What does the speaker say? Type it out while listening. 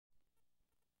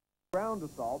ground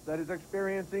assault that is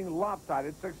experiencing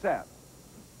lopsided success.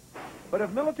 But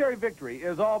if military victory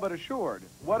is all but assured,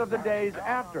 what of the days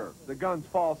after the guns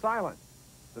fall silent?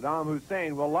 Saddam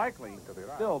Hussein will likely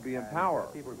still be in power.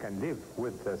 People can live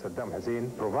with Saddam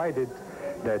Hussein provided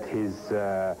that his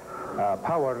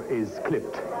power is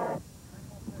clipped.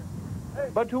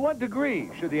 But to what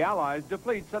degree should the Allies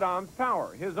deplete Saddam's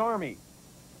power, his army?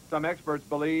 Some experts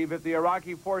believe if the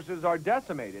Iraqi forces are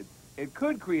decimated, it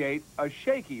could create a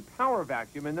shaky power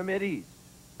vacuum in the Mideast.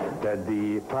 That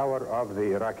the power of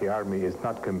the Iraqi army is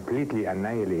not completely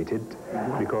annihilated,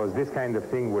 because this kind of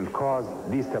thing will cause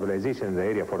destabilization in the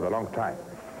area for the long time.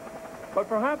 But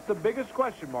perhaps the biggest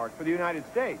question mark for the United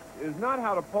States is not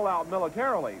how to pull out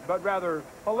militarily, but rather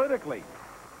politically.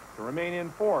 To remain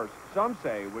in force, some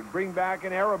say, would bring back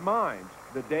in Arab minds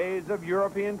the days of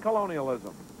European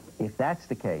colonialism. If that's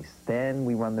the case, then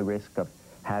we run the risk of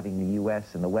having the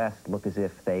U.S. and the West look as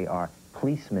if they are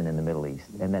policemen in the Middle East.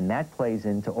 And then that plays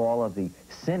into all of the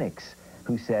cynics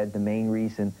who said the main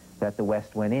reason that the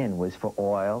West went in was for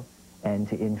oil and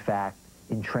to, in fact,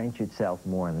 entrench itself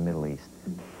more in the Middle East.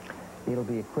 It'll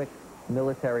be a quick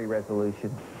military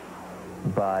resolution,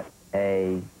 but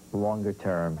a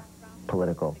longer-term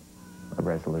political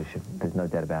resolution. There's no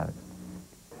doubt about it.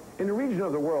 In a region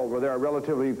of the world where there are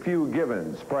relatively few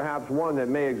givens, perhaps one that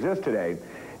may exist today,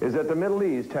 is that the Middle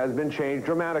East has been changed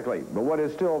dramatically. But what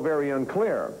is still very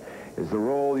unclear is the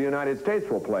role the United States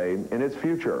will play in its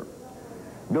future.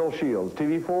 Bill Shields,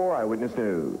 TV4 Eyewitness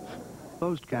News.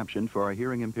 Closed caption for our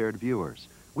hearing-impaired viewers.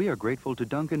 We are grateful to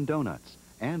Dunkin' Donuts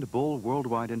and Bull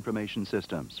Worldwide Information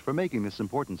Systems for making this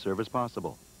important service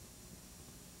possible.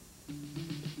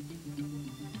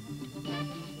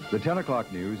 The 10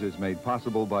 o'clock news is made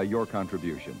possible by your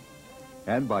contribution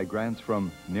and by grants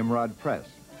from Nimrod Press,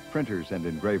 printers and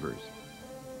engravers.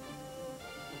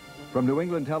 From New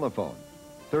England Telephone,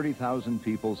 30,000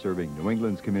 people serving New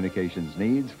England's communications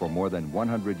needs for more than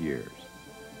 100 years.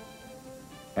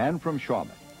 And from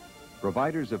Shawmut,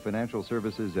 providers of financial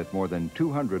services at more than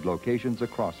 200 locations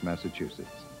across Massachusetts.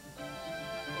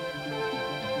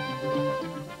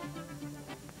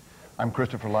 I'm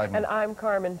Christopher Leiden. And I'm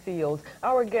Carmen Fields.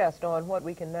 Our guest on what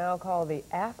we can now call the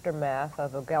aftermath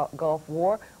of the Gulf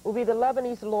War will be the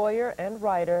Lebanese lawyer and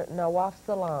writer Nawaf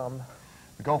Salam.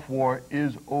 The Gulf War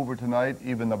is over tonight.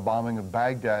 Even the bombing of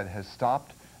Baghdad has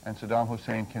stopped, and Saddam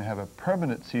Hussein can have a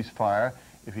permanent ceasefire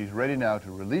if he's ready now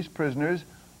to release prisoners,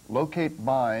 locate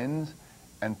mines,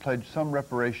 and pledge some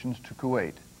reparations to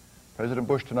Kuwait. President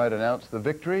Bush tonight announced the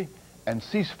victory and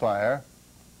ceasefire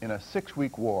in a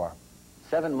 6-week war.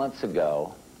 7 months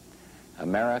ago,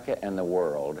 America and the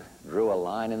world drew a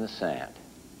line in the sand.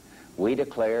 We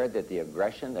declared that the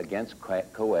aggression against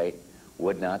Kuwait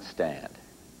would not stand.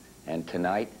 And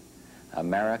tonight,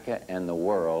 America and the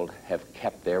world have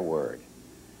kept their word.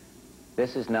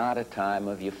 This is not a time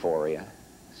of euphoria,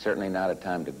 certainly not a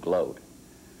time to gloat,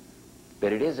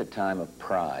 but it is a time of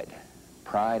pride.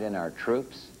 Pride in our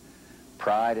troops,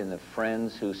 pride in the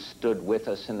friends who stood with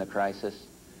us in the crisis,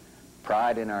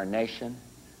 pride in our nation,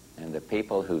 and the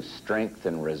people whose strength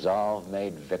and resolve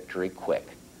made victory quick.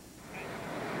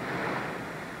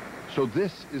 So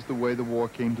this is the way the war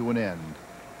came to an end.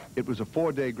 It was a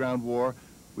 4-day ground war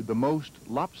with the most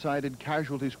lopsided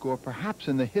casualty score perhaps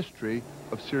in the history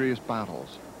of serious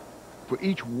battles. For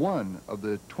each one of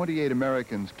the 28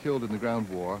 Americans killed in the ground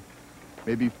war,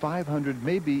 maybe 500,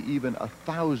 maybe even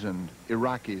 1,000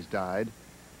 Iraqis died.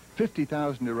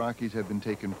 50,000 Iraqis have been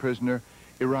taken prisoner.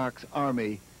 Iraq's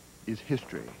army is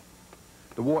history.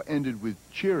 The war ended with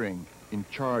cheering in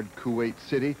charred Kuwait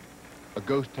City, a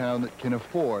ghost town that can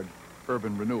afford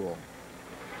urban renewal.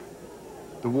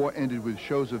 The war ended with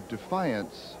shows of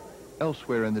defiance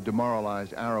elsewhere in the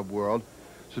demoralized Arab world.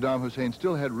 Saddam Hussein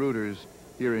still had rooters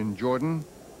here in Jordan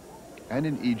and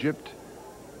in Egypt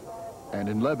and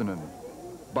in Lebanon.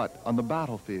 But on the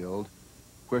battlefield,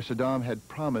 where Saddam had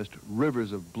promised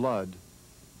rivers of blood,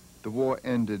 the war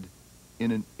ended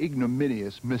in an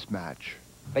ignominious mismatch.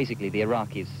 Basically, the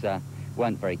Iraqis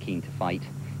weren't very keen to fight,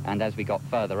 and as we got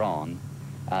further on,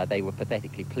 they were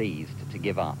pathetically pleased to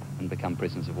give up and become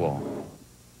prisoners of war.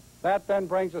 That then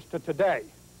brings us to today.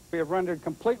 We have rendered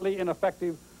completely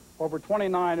ineffective over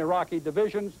 29 Iraqi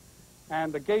divisions,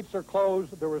 and the gates are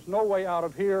closed. There is no way out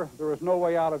of here. There is no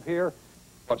way out of here.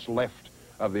 What's left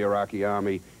of the Iraqi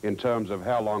army in terms of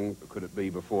how long could it be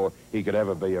before he could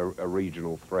ever be a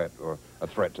regional threat or a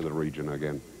threat to the region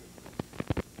again?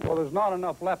 Well, there's not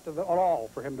enough left of it at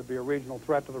all for him to be a regional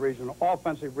threat to the region, an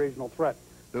offensive regional threat.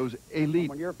 Those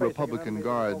elite Republican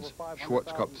guards,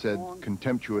 Schwarzkopf said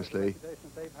contemptuously,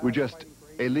 were just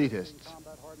elitists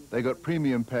They got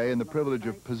premium pay and the privilege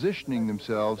of positioning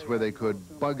themselves where they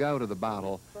could bug out of the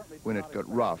battle when it got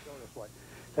rough.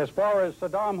 As far as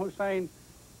Saddam Hussein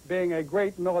being a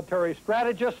great military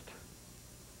strategist,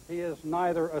 he is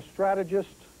neither a strategist,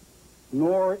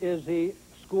 nor is he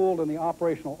schooled in the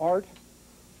operational art,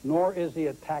 nor is he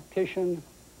a tactician,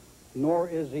 nor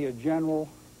is he a general,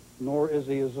 nor is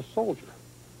he as a soldier.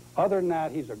 Other than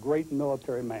that, he's a great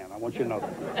military man. I want you to know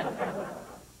that.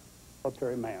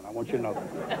 Military man. I want you to know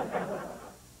that.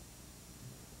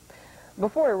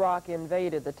 Before Iraq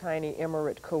invaded the tiny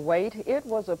emirate Kuwait, it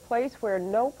was a place where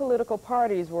no political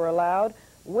parties were allowed,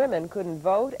 women couldn't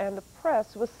vote, and the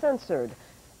press was censored.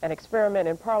 An experiment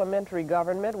in parliamentary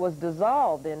government was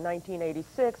dissolved in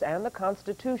 1986 and the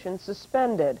Constitution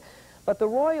suspended. But the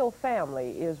royal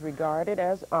family is regarded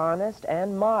as honest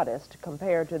and modest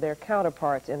compared to their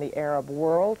counterparts in the Arab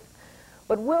world.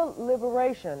 But will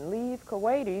liberation leave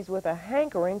Kuwaitis with a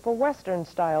hankering for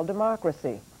Western-style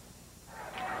democracy?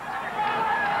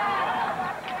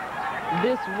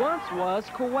 This once was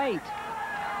Kuwait.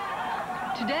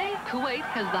 Today, Kuwait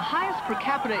has the highest per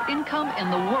capita income in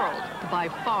the world, by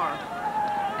far.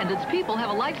 And its people have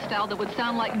a lifestyle that would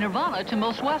sound like nirvana to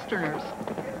most Westerners.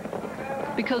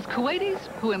 Because Kuwaitis,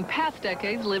 who in past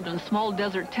decades lived in small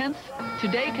desert tents,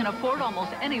 today can afford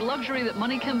almost any luxury that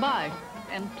money can buy,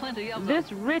 and plenty of them.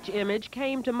 This rich image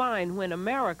came to mind when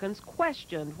Americans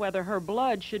questioned whether her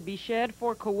blood should be shed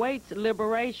for Kuwait's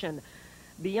liberation.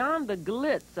 Beyond the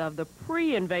glitz of the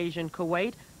pre-invasion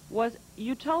Kuwait was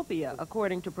utopia,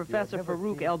 according to Professor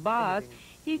Farouk El-Baz.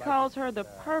 He calls her the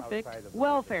perfect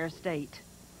welfare state.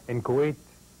 In Kuwait,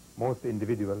 most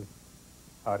individuals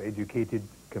are educated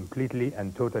completely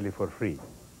and totally for free,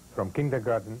 from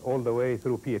kindergarten all the way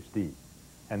through PhD.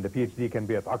 And the PhD can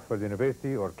be at Oxford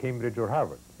University or Cambridge or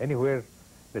Harvard. Anywhere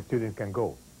the student can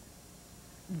go.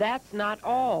 That's not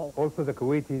all. Also, the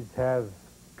Kuwaitis have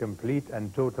complete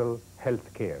and total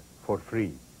health care for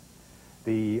free.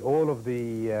 All of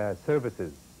the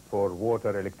services for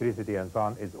water, electricity, and so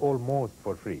on is almost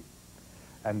for free.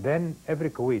 And then every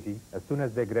Kuwaiti, as soon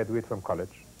as they graduate from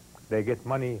college, they get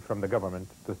money from the government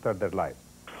to start their life.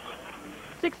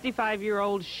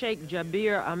 65-year-old Sheikh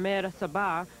Jabir Ahmed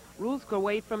Sabah rules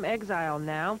Kuwait from exile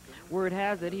now. Word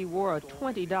has it he wore a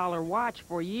 $20 watch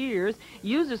for years,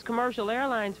 uses commercial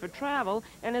airlines for travel,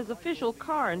 and his official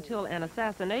car until an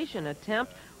assassination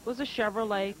attempt was a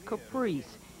Chevrolet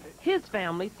Caprice. His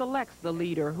family selects the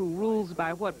leader who rules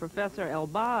by what Professor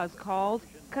El-Baz calls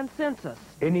consensus.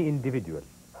 Any individual,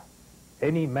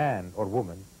 any man or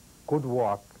woman could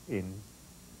walk in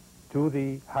to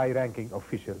the high-ranking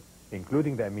official,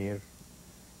 including the emir,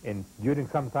 during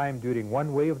some time during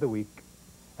one way of the week,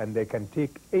 and they can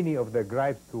take any of their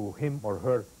gripes to him or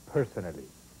her personally.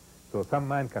 So some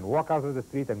man can walk out of the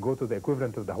street and go to the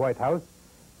equivalent of the White House,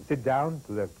 sit down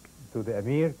to the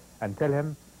emir and tell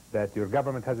him that your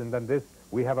government hasn't done this,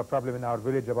 we have a problem in our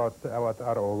village about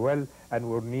our well, and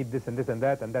we'll need this and this and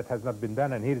that has not been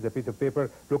done, and here's a piece of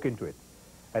paper, look into it.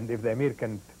 And if the emir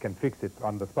can fix it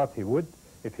on the spot, he would.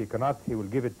 If he cannot, he will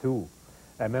give it to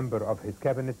a member of his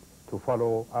cabinet to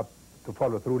follow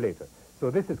through later.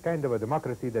 So this is kind of a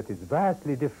democracy that is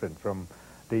vastly different from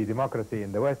the democracy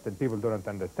in the West, and people don't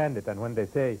understand it. And when they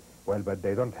say, well, but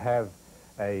they don't have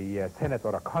a Senate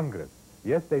or a Congress.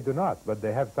 Yes, they do not, but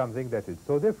they have something that is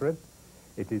so different.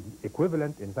 It is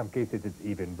equivalent. In some cases, it's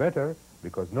even better,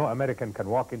 because no American can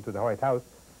walk into the White House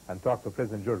and talk to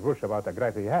President George Bush about a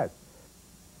gripe he has.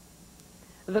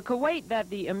 The Kuwait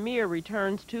that the emir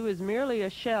returns to is merely a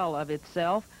shell of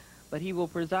itself, but he will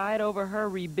preside over her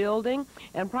rebuilding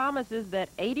and promises that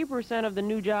 80% of the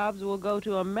new jobs will go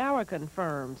to American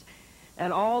firms.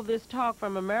 And all this talk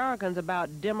from Americans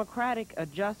about democratic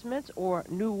adjustments or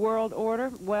New World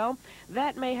Order, well,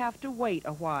 that may have to wait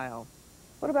a while.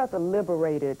 What about the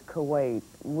liberated Kuwait?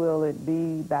 Will it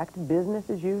be back to business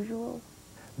as usual?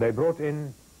 They brought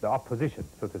in the opposition,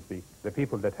 so to speak, the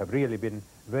people that have really been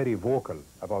very vocal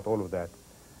about all of that,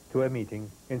 to a meeting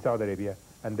in Saudi Arabia,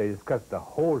 and they discussed the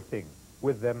whole thing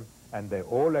with them, and they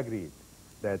all agreed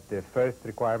that the first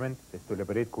requirement is to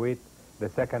liberate Kuwait, the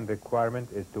second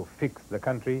requirement is to fix the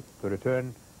country, to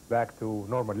return back to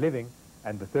normal living,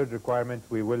 and the third requirement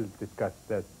we will discuss,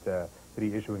 that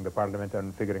reissuing the parliament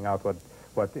and figuring out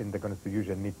what in the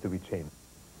constitution needs to be changed.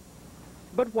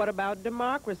 But what about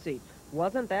democracy?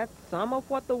 Wasn't that some of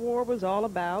what the war was all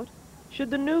about? Should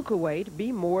the new Kuwait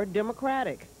be more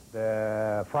democratic?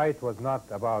 The fight was not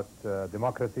about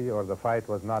democracy, or the fight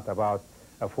was not about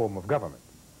a form of government.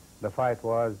 The fight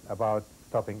was about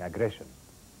stopping aggression.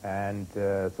 And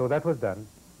so that was done,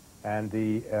 and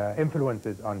the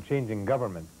influences on changing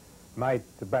government might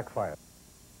backfire.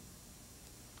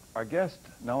 Our guest,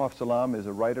 Nawaf Salam, is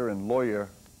a writer and lawyer